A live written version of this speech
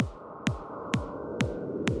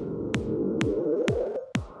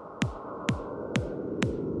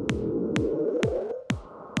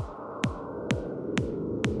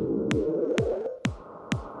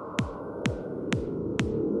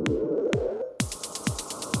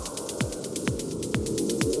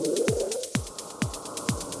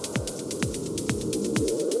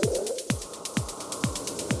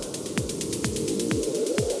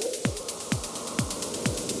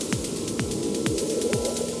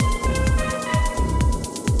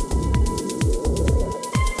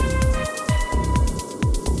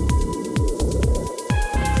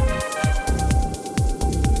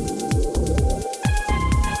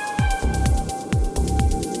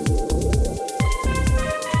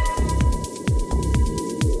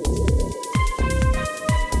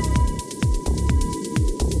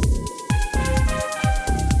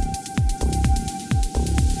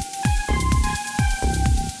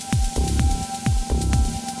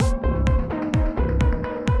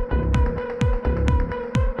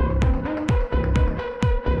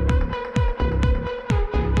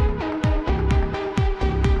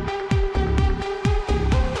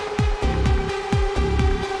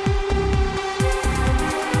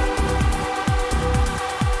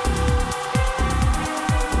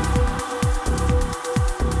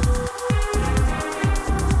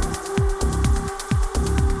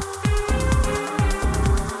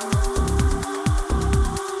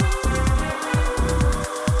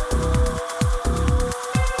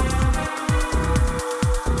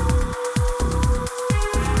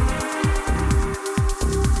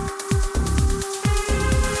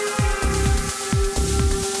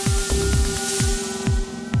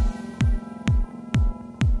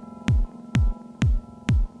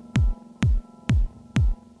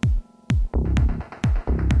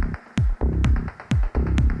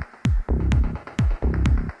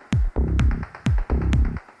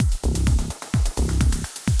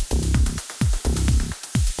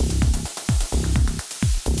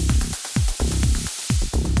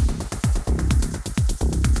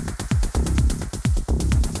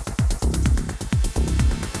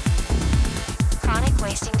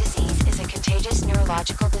wasting disease is a contagious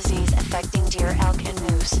neurological disease affecting deer, elk, and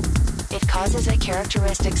moose. It causes a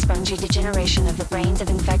characteristic spongy degeneration of the brains of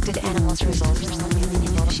infected animals, resulting in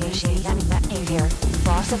behavior,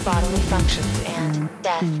 loss of bodily functions, and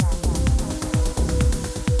death.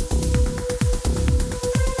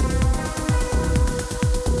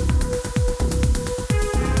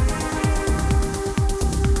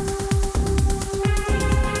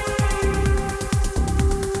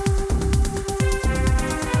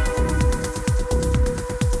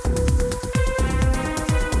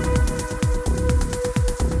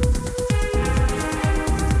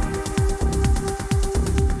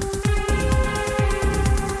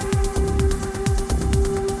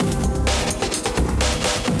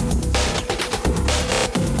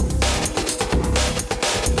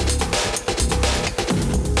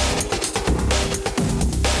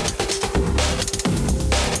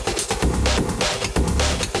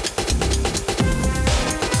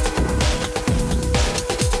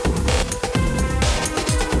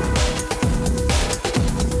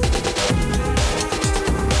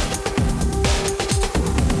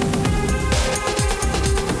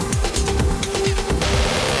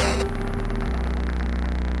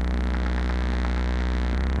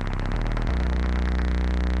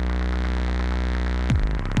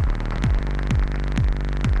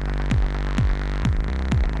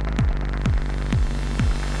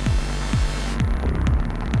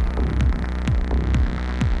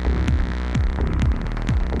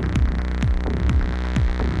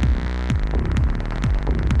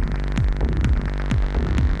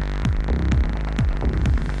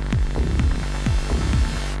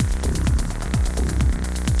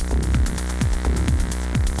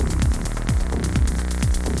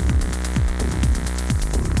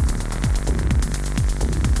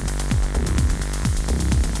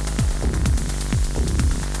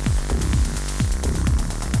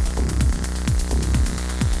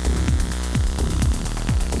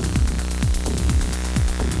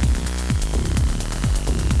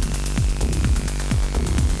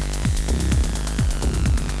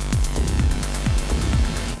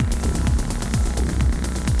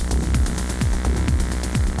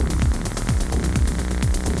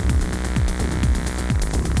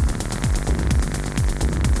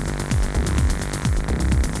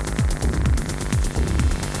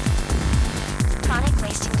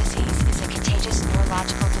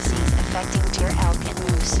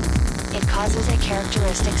 Causes a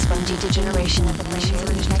characteristic spongy degeneration of the brains of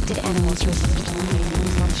infected animals, resulting in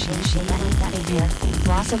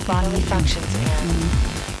loss of bodily functions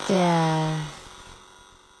and death.